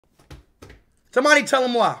Somebody tell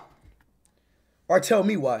him why. Or tell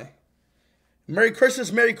me why. Merry Christmas,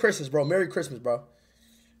 bro. Merry Christmas, bro.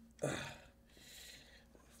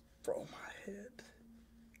 Bro, my head.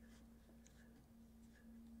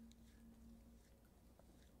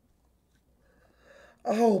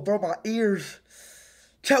 Oh, bro, my ears.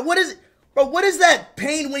 Chat, what is it? Bro, what is that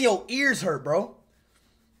pain when your ears hurt, bro?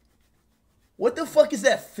 What the fuck is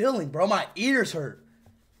that feeling, bro? My ears hurt.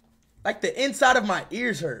 Like the inside of my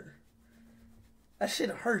ears hurt. That shit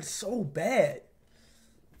hurts so bad.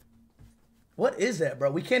 What is that,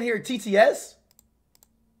 bro? We can't hear TTS?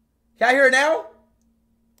 Can I hear it now?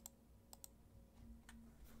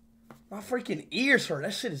 My freaking ears hurt.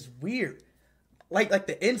 That shit is weird. Like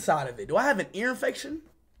the inside of it. Do I have an ear infection?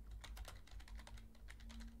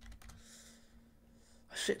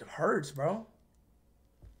 That shit hurts, bro.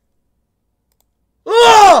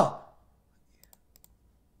 Oh!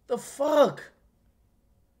 The fuck?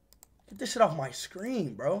 Get this shit off my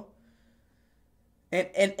screen, bro.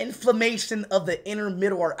 And inflammation of the inner,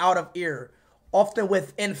 middle, or out of ear, often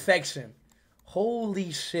with infection.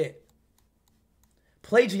 Holy shit.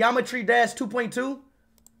 Play Geometry Dash 2.2?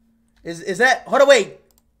 Is that... Hold on, wait.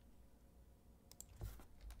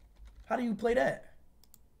 How do you play that?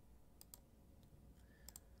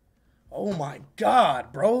 Oh my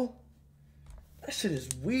god, bro. That shit is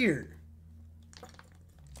weird.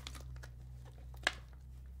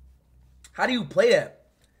 How do you play that?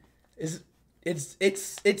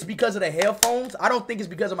 It's because of the headphones? I don't think it's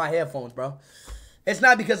because of my headphones, bro. It's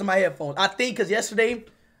not because of my headphones. I think because yesterday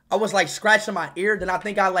I was like scratching my ear, then I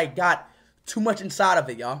think I like got too much inside of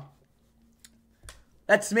it, y'all.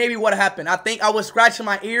 That's maybe what happened. I think I was scratching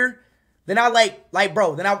my ear, then I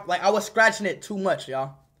I was scratching it too much,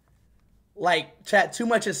 y'all. Like, chat, too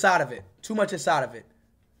much inside of it. Too much inside of it.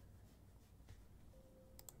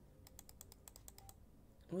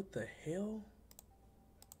 What the hell?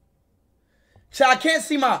 Chat, I can't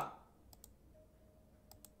see my...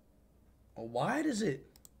 Why does it...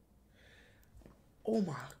 Oh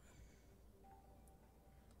my...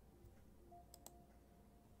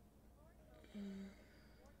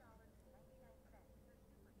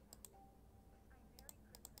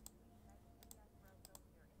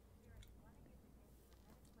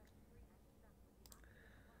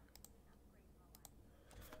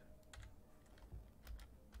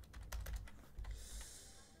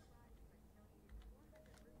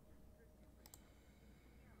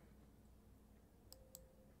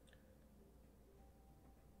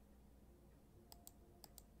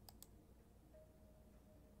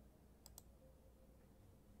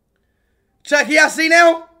 Chuck, y'all see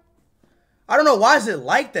now? I don't know. Why is it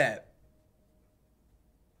like that?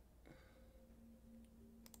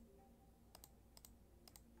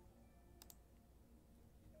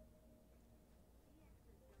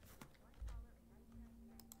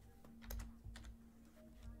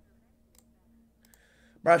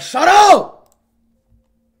 Bro, shut up!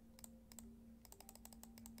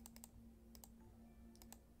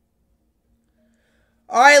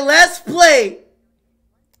 All right, let's play.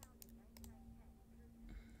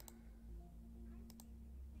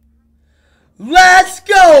 Let's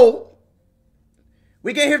go.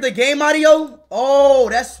 We can hear the game audio? Oh,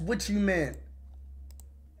 that's what you meant.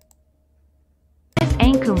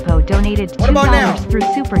 Ankumpo donated $2 through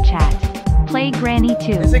Super Chat. Play Granny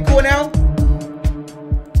 2. Is it cool now?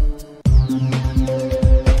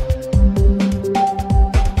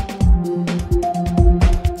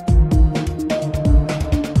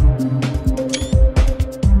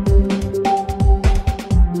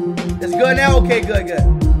 It's good now? Okay, good,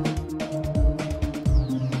 good.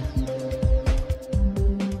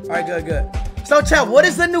 Alright, good, good. So, chat, what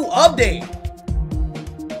is the new update?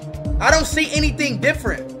 I don't see anything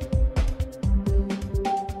different.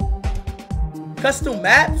 Custom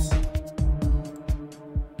maps?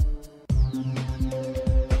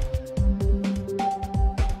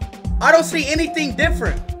 I don't see anything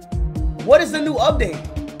different. What is the new update?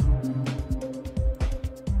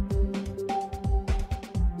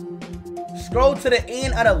 Scroll to the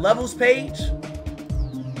end of the levels page.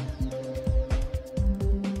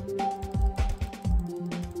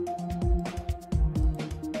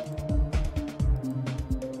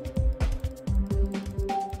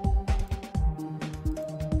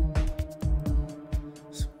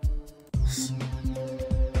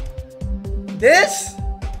 This?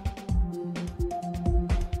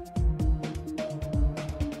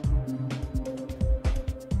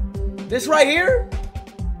 This right here?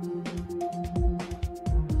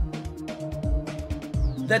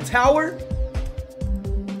 The tower?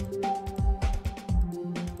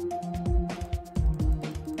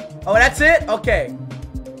 Oh, that's it? Okay.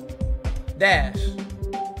 Dash.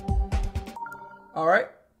 Alright.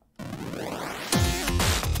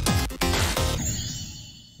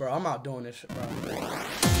 Bro, I'm out doing this shit, bro.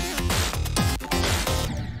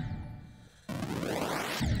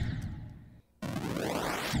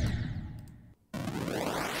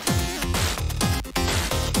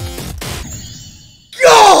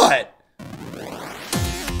 God!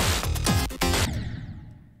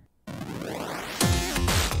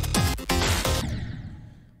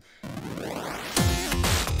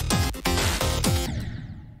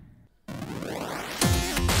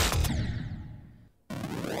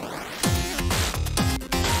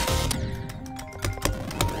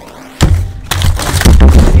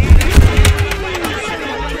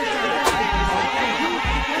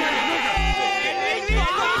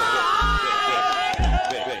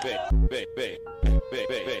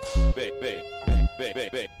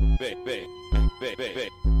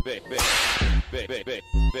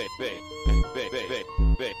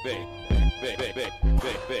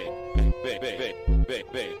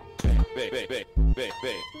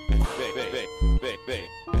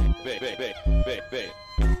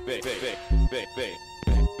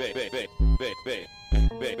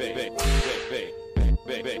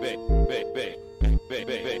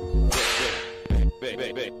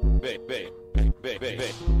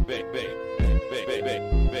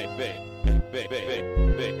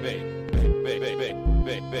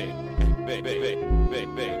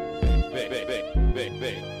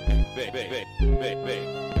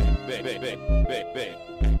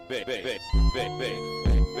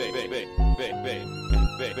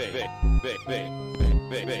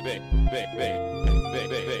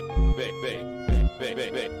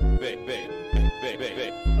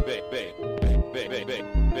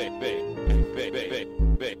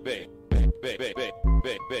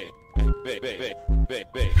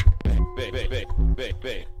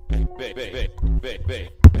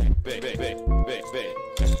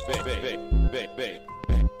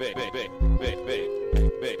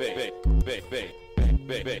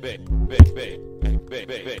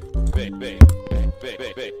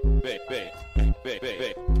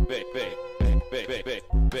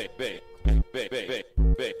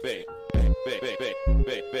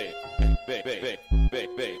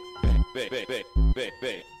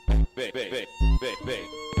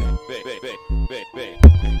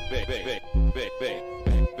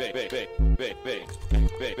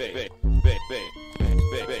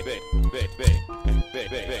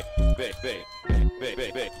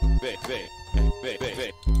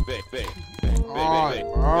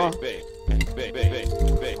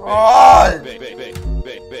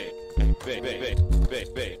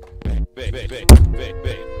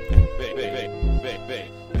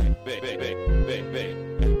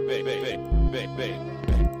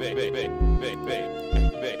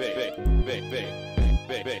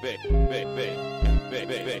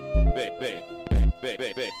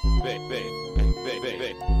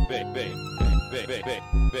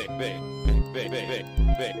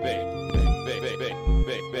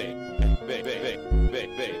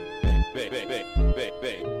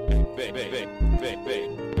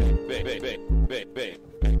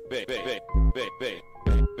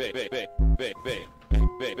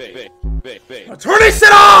 Turn this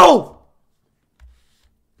shit off!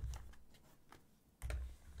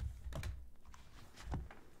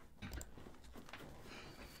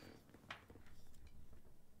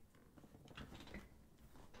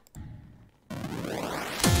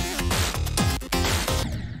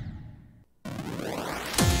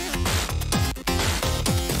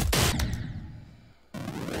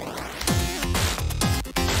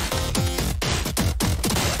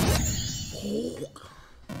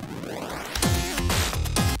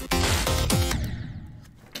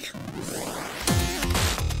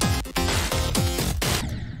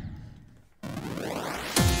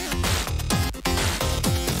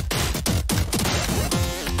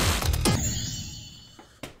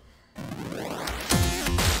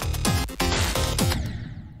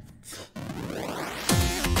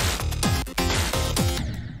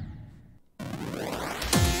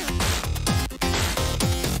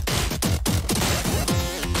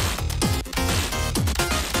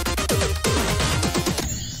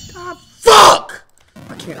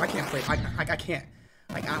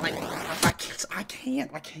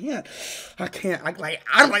 I can't play.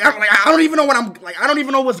 I can't. I don't even know what I'm like. I don't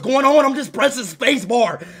even know what's going on. I'm just pressing space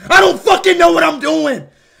bar. I don't fucking know what I'm doing.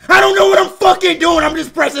 I don't know what I'm fucking doing. I'm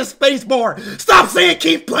just pressing space bar. Stop saying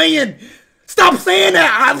keep playing. Stop saying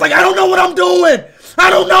that. I don't know what I'm doing. I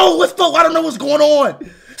don't know what's going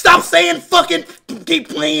on. Stop saying fucking keep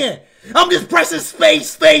playing. I'm just pressing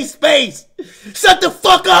space. Shut the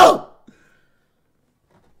fuck up.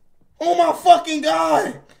 Oh my fucking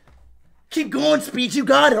god! Keep going, Speed. You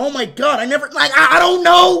got it. Oh my god. I never, like, I don't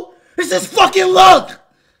know. This is fucking luck.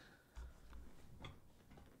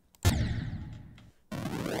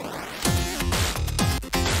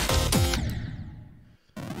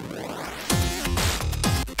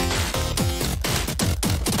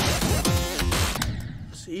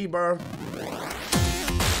 See, bro.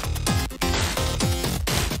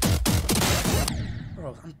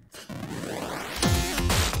 Bro,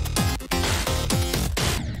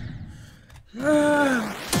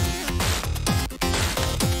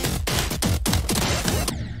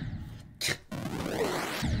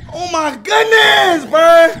 oh my goodness,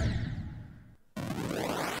 bro.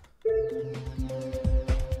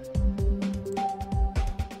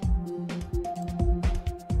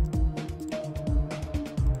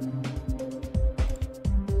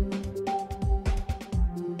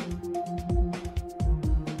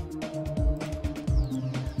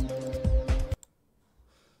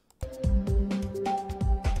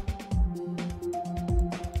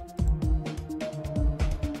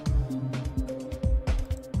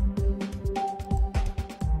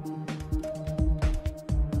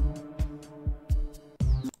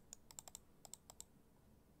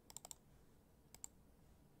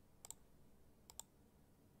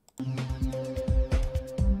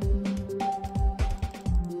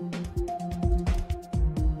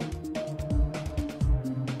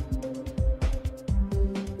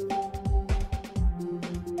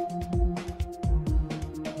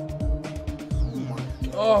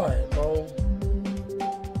 God, bro.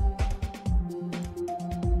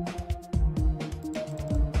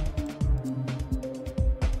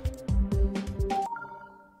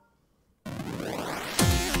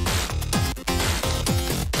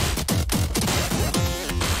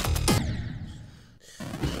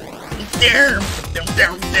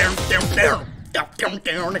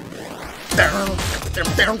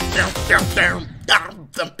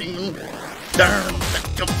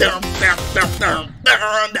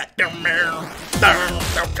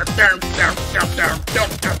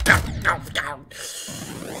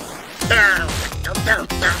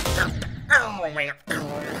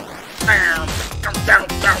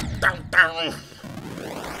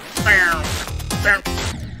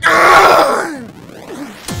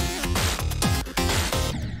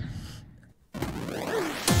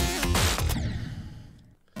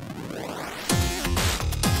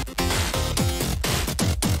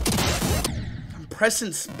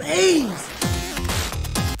 Pressing space.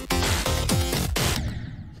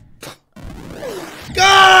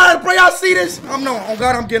 God, bro, y'all see this? Oh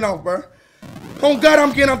God, I'm getting off, bro. Oh God,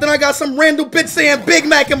 I'm getting off. Then I got some random bitch saying Big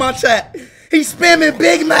Mac in my chat. He's spamming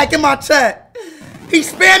Big Mac in my chat.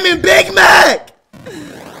 He's spamming Big Mac.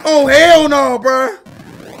 Oh hell no, bro.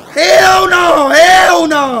 Hell no, hell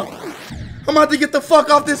no. I'm about to get the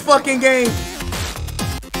fuck off this fucking game.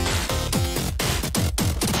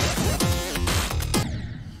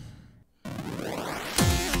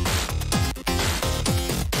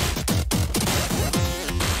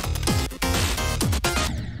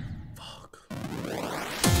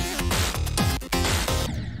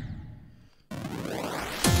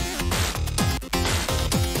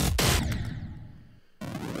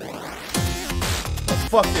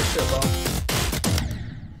 Fuck this shit, bro.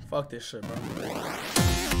 Fuck this shit, bro.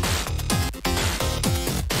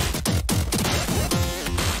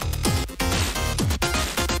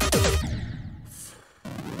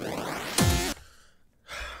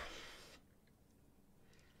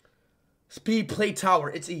 Speed, play tower.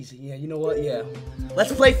 It's easy. Yeah, you know what? Yeah.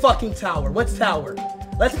 Let's play fucking tower. What's tower?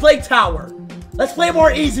 Let's play tower. Let's play a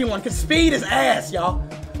more easy one, because speed is ass, y'all.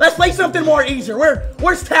 Let's play something more easier.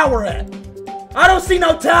 Where's tower at? I don't see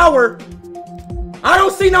no tower. I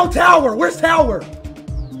don't see no tower. Where's tower?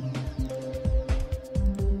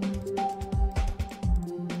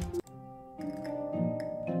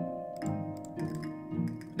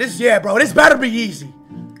 Yeah, bro. This better be easy.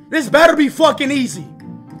 This better be fucking easy.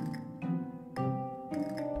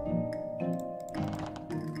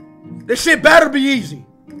 This shit better be easy.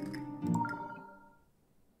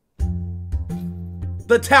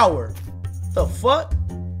 The tower. The fuck?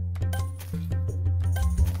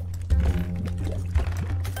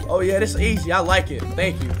 Oh yeah, this is easy. I like it.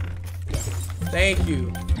 Thank you. Thank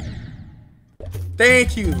you.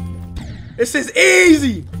 Thank you. This is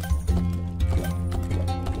easy.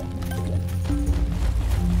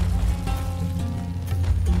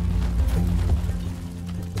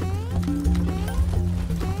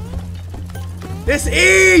 This is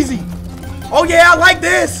easy. Oh yeah, I like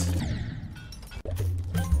this.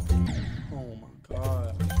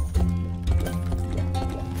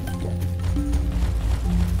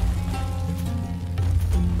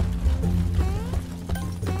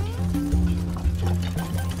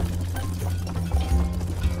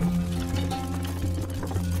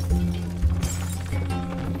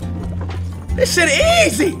 This shit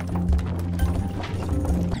easy.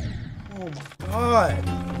 Oh my God.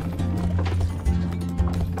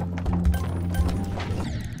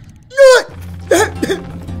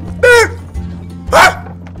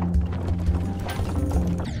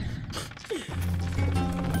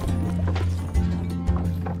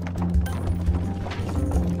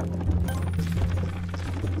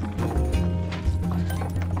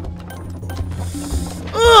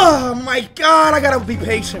 Oh my God, I gotta be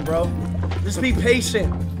patient, bro. Just be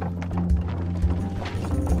patient.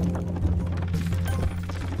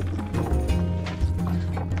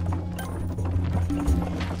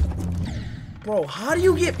 Bro, how do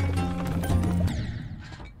you get...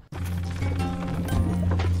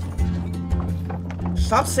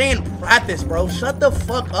 Stop saying practice, bro. Shut the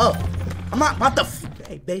fuck up. I'm not about to...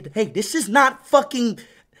 Hey, baby, hey, this is not fucking...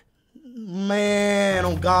 Man,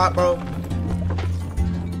 oh God, bro.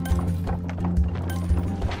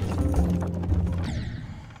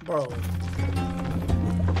 Bro.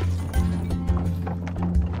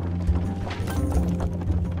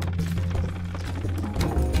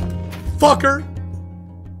 Fucker.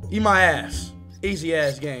 Eat my ass. Easy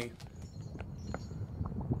ass game.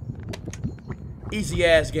 Easy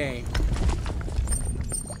ass game.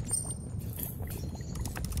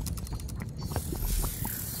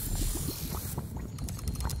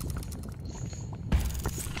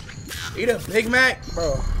 Eat a Big Mac?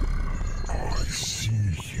 Bro.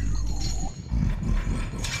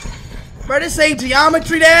 Bro, this ain't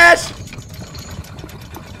Geometry Dash.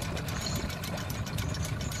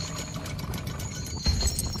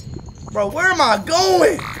 Bro, where am I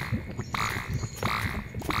going?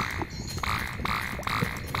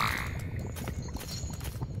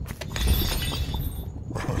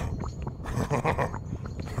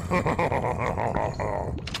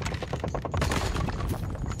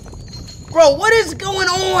 Bro, what is going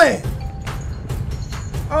on?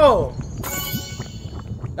 Oh.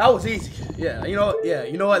 That was easy. Yeah, you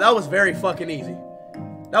know what? That was very fucking easy.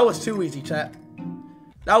 That was too easy, chat.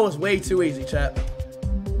 That was way too easy, chat.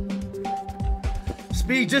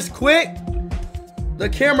 Speed, just quick. The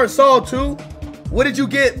camera saw too. What did you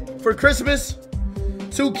get for Christmas?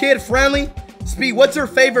 Too kid friendly. Speed, what's your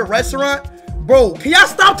favorite restaurant? Bro, can y'all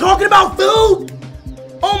stop talking about food?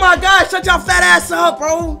 Oh my God, shut y'all fat ass up,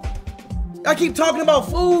 bro. Y'all keep talking about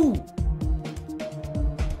food.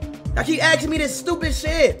 Y'all keep asking me this stupid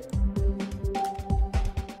shit.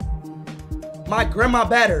 My grandma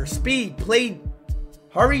better. Speed, play.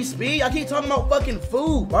 Hurry, Speed. I keep talking about fucking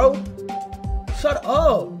food, bro. Shut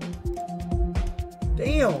up.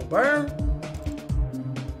 Damn, bro.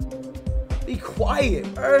 Be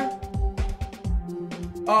quiet, bro.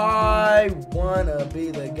 I wanna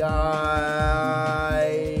be the guy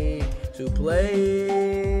to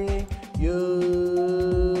play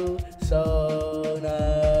you so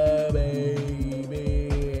now, baby.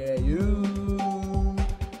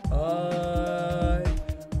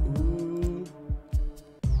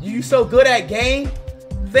 You so good at game.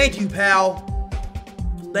 Thank you, pal.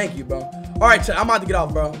 Thank you, bro. All right, chat. I'm about to get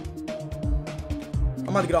off, bro. I'm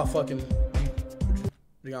about to get off fucking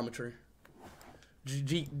geometry.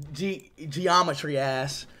 Geometry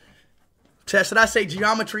ass. Chat, should I say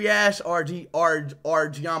geometry ass or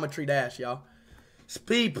geometry dash, y'all?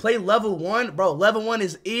 Speed, play level 1. Bro, level 1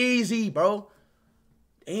 is easy, bro.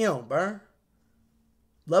 Damn, bro.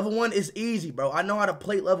 Level 1 is easy, bro. I know how to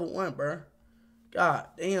play level 1, bro. God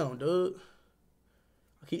damn, dude.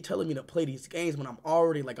 I keep telling me to play these games when I'm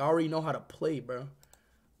already, like, I already know how to play, bro.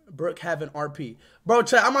 Brooke having RP. Bro,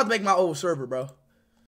 chat, I'm about to make my old server, bro.